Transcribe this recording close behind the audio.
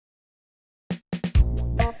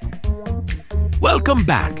Welcome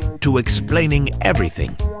back to Explaining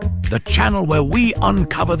Everything, the channel where we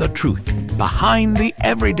uncover the truth behind the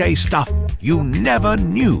everyday stuff you never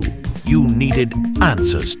knew you needed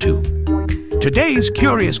answers to. Today's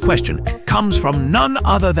curious question comes from none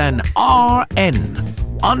other than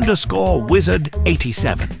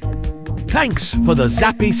RN_Wizard87. Thanks for the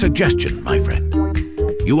zappy suggestion, my friend.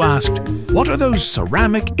 You asked, what are those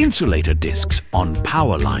ceramic insulator discs on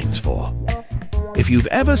power lines for? If you've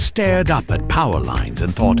ever stared up at power lines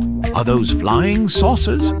and thought, are those flying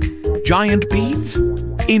saucers? Giant beads?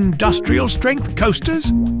 Industrial strength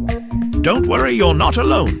coasters? Don't worry, you're not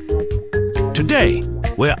alone. Today,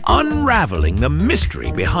 we're unraveling the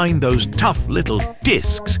mystery behind those tough little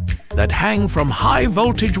discs that hang from high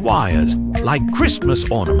voltage wires like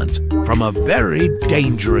Christmas ornaments from a very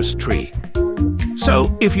dangerous tree.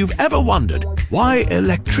 So, if you've ever wondered why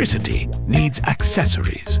electricity needs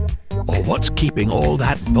accessories, or what's keeping all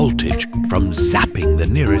that voltage from zapping the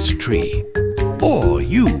nearest tree, or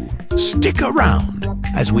you, stick around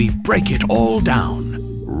as we break it all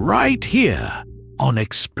down right here on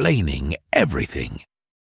Explaining Everything.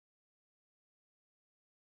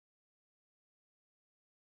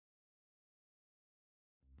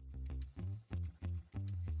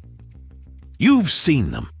 You've seen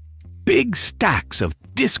them. Big stacks of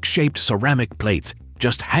disc-shaped ceramic plates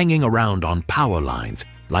just hanging around on power lines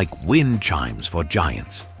like wind chimes for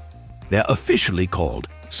giants. They're officially called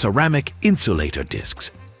ceramic insulator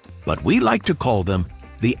discs, but we like to call them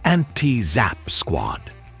the Anti-Zap squad.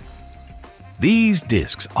 These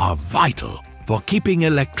discs are vital for keeping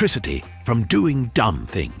electricity from doing dumb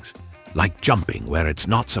things, like jumping where it's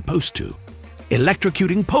not supposed to,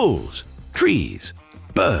 electrocuting poles, trees,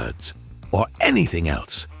 birds, or anything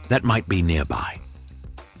else that might be nearby.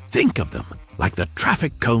 Think of them like the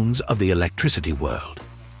traffic cones of the electricity world.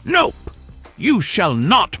 Nope! You shall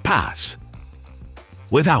not pass!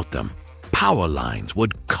 Without them, power lines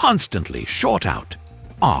would constantly short out,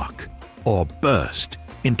 arc, or burst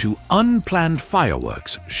into unplanned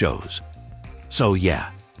fireworks shows. So yeah,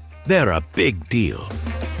 they're a big deal.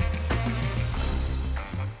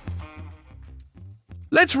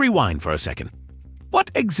 Let's rewind for a second. What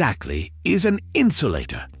exactly is an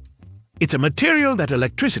insulator? It's a material that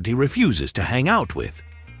electricity refuses to hang out with.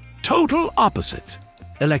 Total opposites.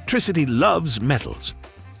 Electricity loves metals.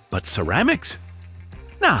 But ceramics?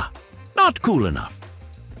 Nah, not cool enough.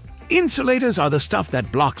 Insulators are the stuff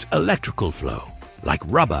that blocks electrical flow, like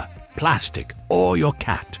rubber, plastic, or your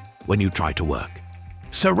cat when you try to work.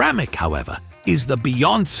 Ceramic, however, is the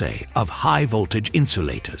Beyoncé of high-voltage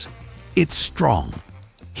insulators. It's strong,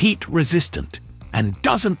 heat-resistant, and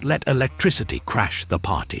doesn't let electricity crash the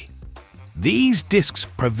party. These discs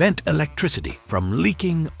prevent electricity from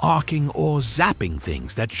leaking, arcing, or zapping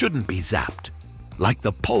things that shouldn't be zapped, like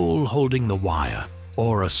the pole holding the wire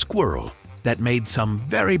or a squirrel that made some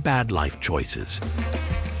very bad life choices.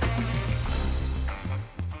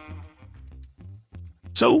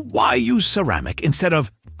 So why use ceramic instead of,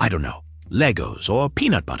 I don't know, Legos or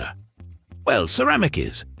peanut butter? Well, ceramic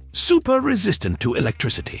is super resistant to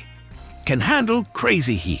electricity, can handle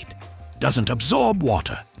crazy heat, doesn't absorb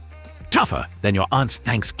water, tougher than your aunt's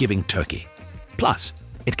Thanksgiving turkey. Plus,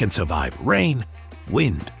 it can survive rain,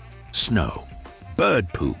 wind, snow, bird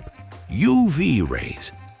poop, UV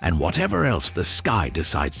rays, and whatever else the sky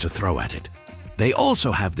decides to throw at it. They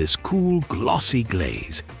also have this cool, glossy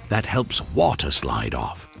glaze that helps water slide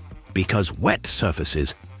off, because wet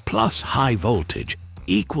surfaces plus high voltage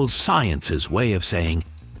equals science's way of saying,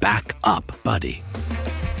 back up, buddy.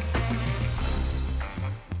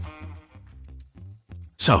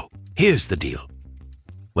 So, here's the deal.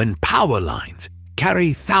 When power lines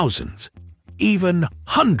carry thousands, even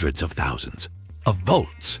hundreds of thousands, of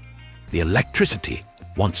volts, the electricity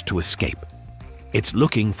wants to escape. It's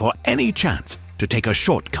looking for any chance to take a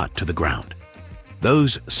shortcut to the ground.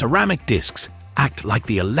 Those ceramic discs act like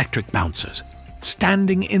the electric bouncers,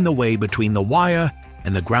 standing in the way between the wire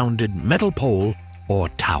and the grounded metal pole or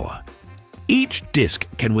tower. Each disc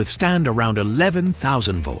can withstand around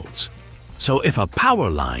 11,000 volts. So if a power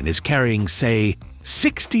line is carrying, say,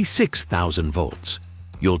 66,000 volts,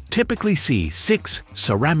 you'll typically see 6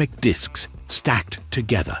 ceramic discs stacked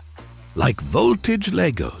together, like voltage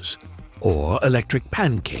Legos or electric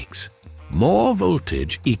pancakes. More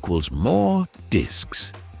voltage equals more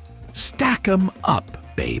discs. Stack 'em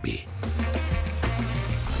up, baby.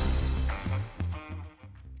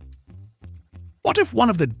 What if one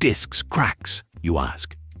of the discs cracks, you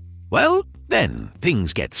ask? Well, then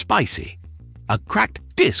things get spicy. A cracked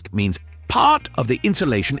disc means part of the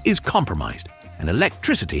insulation is compromised and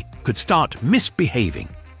electricity could start misbehaving,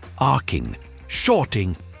 arcing,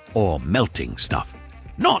 shorting, or melting stuff.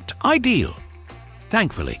 Not ideal.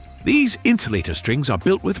 Thankfully, these insulator strings are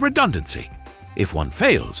built with redundancy. If one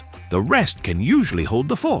fails, the rest can usually hold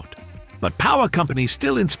the fort. But power companies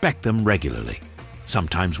still inspect them regularly,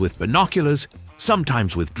 sometimes with binoculars,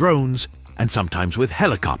 sometimes with drones, and sometimes with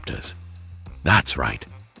helicopters. That's right.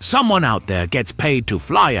 Someone out there gets paid to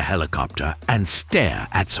fly a helicopter and stare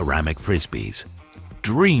at ceramic frisbees.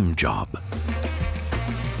 Dream job.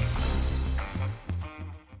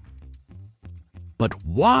 But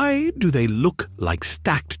why do they look like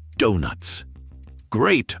stacked donuts?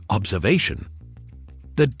 Great observation.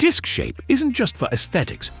 The disc shape isn't just for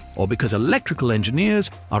aesthetics or because electrical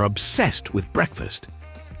engineers are obsessed with breakfast.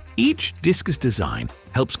 Each disc's design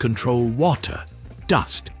helps control water,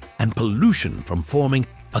 dust, and pollution from forming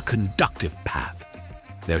a conductive path.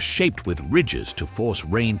 They're shaped with ridges to force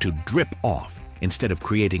rain to drip off instead of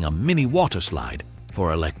creating a mini water slide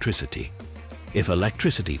for electricity. If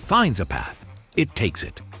electricity finds a path, it takes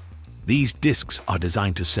it. These discs are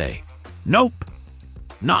designed to say, "Nope,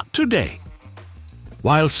 not today."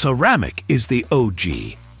 While ceramic is the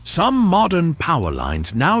OG, some modern power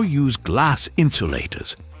lines now use glass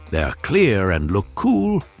insulators. They're clear and look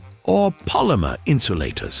cool, or polymer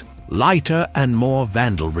insulators, lighter and more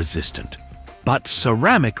vandal-resistant. But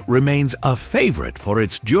ceramic remains a favorite for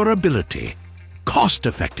its durability,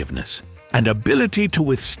 cost-effectiveness, and ability to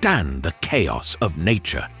withstand the chaos of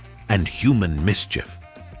nature and human mischief.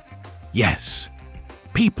 Yes,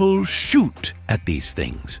 people shoot at these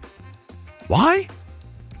things. Why?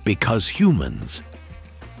 Because humans.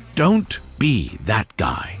 Don't be that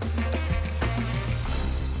guy.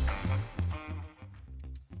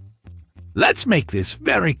 Let's make this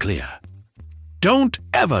very clear. Don't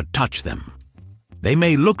ever touch them. They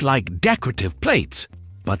may look like decorative plates,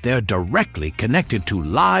 but they're directly connected to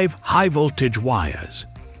live high-voltage wires.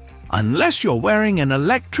 Unless you're wearing an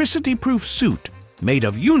electricity-proof suit made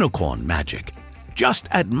of unicorn magic, just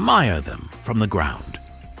admire them from the ground.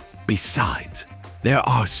 Besides, there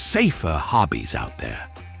are safer hobbies out there,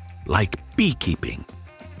 like beekeeping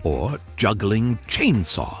or juggling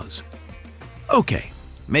chainsaws. Okay,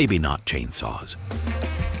 maybe not chainsaws.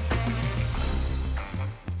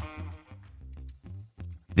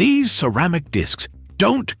 These ceramic discs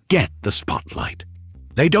don't get the spotlight.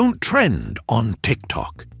 They don't trend on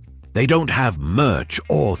TikTok. They don't have merch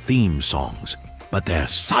or theme songs, but they're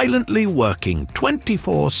silently working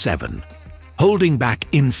 24/7, holding back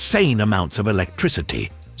insane amounts of electricity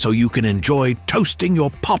so you can enjoy toasting your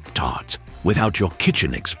Pop-Tarts without your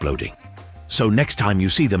kitchen exploding. So next time you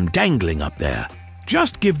see them dangling up there,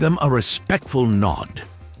 just give them a respectful nod.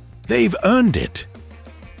 They've earned it.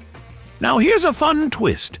 Now here's a fun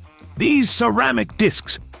twist. These ceramic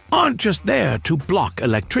discs aren't just there to block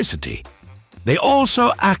electricity. They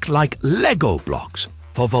also act like Lego blocks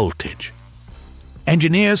for voltage.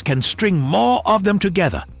 Engineers can string more of them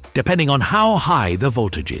together depending on how high the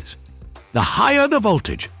voltage is. The higher the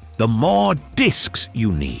voltage, the more discs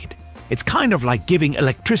you need. It's kind of like giving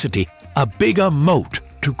electricity a bigger moat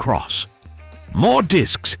to cross. More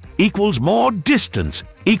discs equals more distance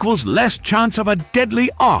equals less chance of a deadly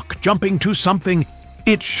arc jumping to something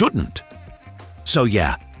it shouldn't. So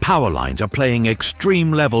yeah, power lines are playing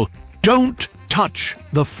extreme level. Don't touch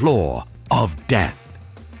the floor of death.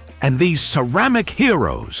 And these ceramic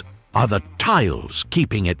heroes are the tiles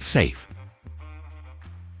keeping it safe.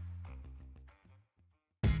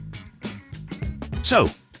 So,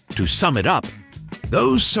 to sum it up,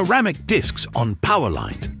 those ceramic discs on power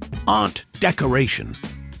lines aren't decoration,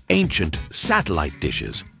 ancient satellite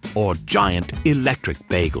dishes, or giant electric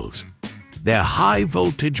bagels. They're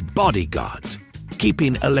high-voltage bodyguards,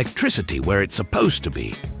 keeping electricity where it's supposed to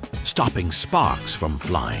be, stopping sparks from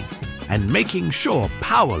flying, and making sure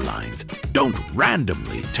power lines don't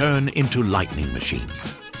randomly turn into lightning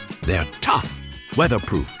machines. They're tough,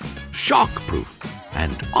 weatherproof, shockproof,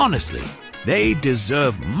 and honestly, they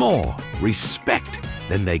deserve more respect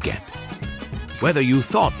than they get. Whether you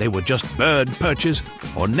thought they were just bird perches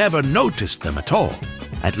or never noticed them at all,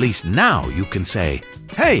 at least now you can say,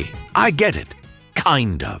 "Hey, I get it,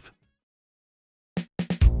 kind of."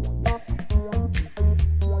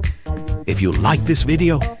 If you like this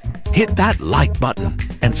video, hit that like button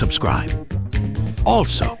and subscribe.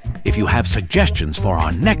 Also, if you have suggestions for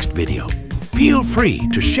our next video, feel free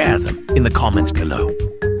to share them in the comments below.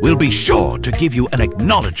 We'll be sure to give you an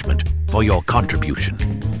acknowledgement for your contribution.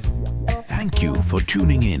 Thank you for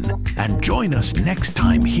tuning in, and join us next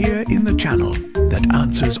time here in the channel that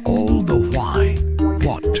answers all the why,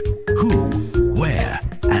 what, who, where,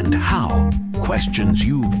 and how questions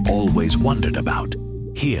you've always wondered about,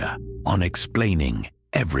 here on Explaining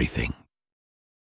Everything.